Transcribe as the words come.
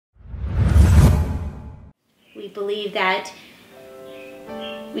believe that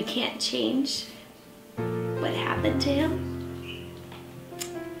we can't change what happened to him,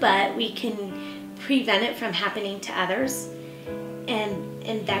 but we can prevent it from happening to others,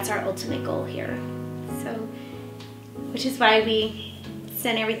 and that's our ultimate goal here. So, which is why we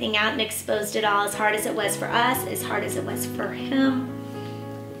sent everything out and exposed it all, as hard as it was for us, as hard as it was for him.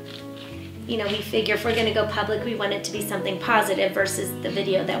 You know, we figure if we're going to go public, we want it to be something positive versus the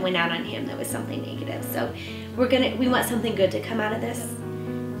video that went out on him that was something negative. So we want something good to come out of this.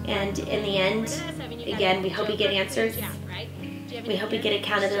 And in the end, again, we hope we get answers. We hope we get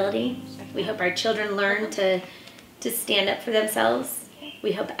accountability. We hope our children learn to stand up for themselves.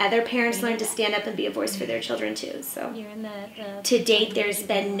 We hope other parents learn to stand up and be a voice for their children too. So to date, there's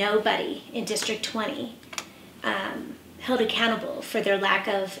been nobody in District 20 held accountable for their lack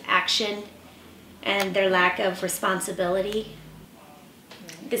of action and their lack of responsibility.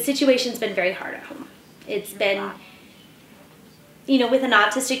 The situation's been very hard at home. It's been, you know, with an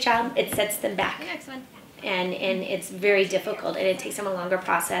autistic child, it sets them back. And it's very difficult, and it takes them a longer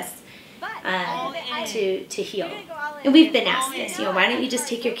process to heal. And we've been asked this, you know, why don't you just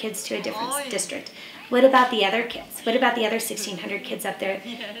take your kids to a different district? What about the other kids? What about the other 1,600 kids up there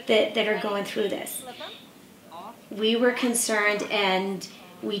that are going through this? We were concerned, and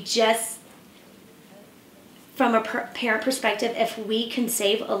we just, from a parent perspective, if we can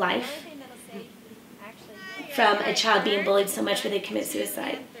save a life from a child being bullied so much where they commit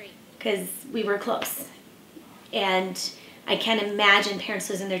suicide, because we were close. And I can't imagine parents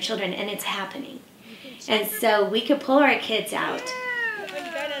losing their children, and it's happening. And so we could pull our kids out,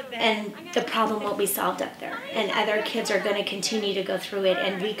 and the problem won't be solved up there. And other kids are going to continue to go through it,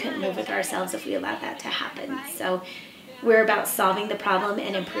 and we couldn't live with ourselves if we allowed that to happen. So we're about solving the problem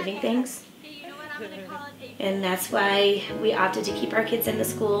and improving things. And that's why we opted to keep our kids in the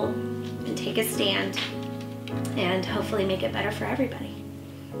school and take a stand and hopefully make it better for everybody.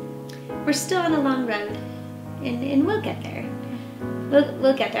 We're still on a long road, and we'll get there.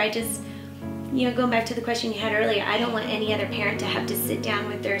 We'll get there. I just, you know, going back to the question you had earlier, I don't want any other parent to have to sit down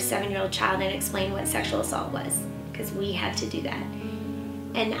with their 7-year-old child and explain what sexual assault was, because we had to do that.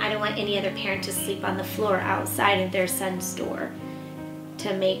 And I don't want any other parent to sleep on the floor outside of their son's door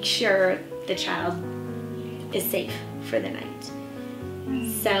to make sure the child is safe for the night.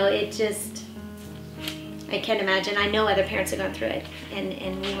 So it just, I can't imagine. I know other parents are going through it,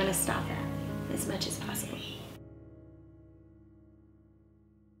 and we want to stop that as much as possible.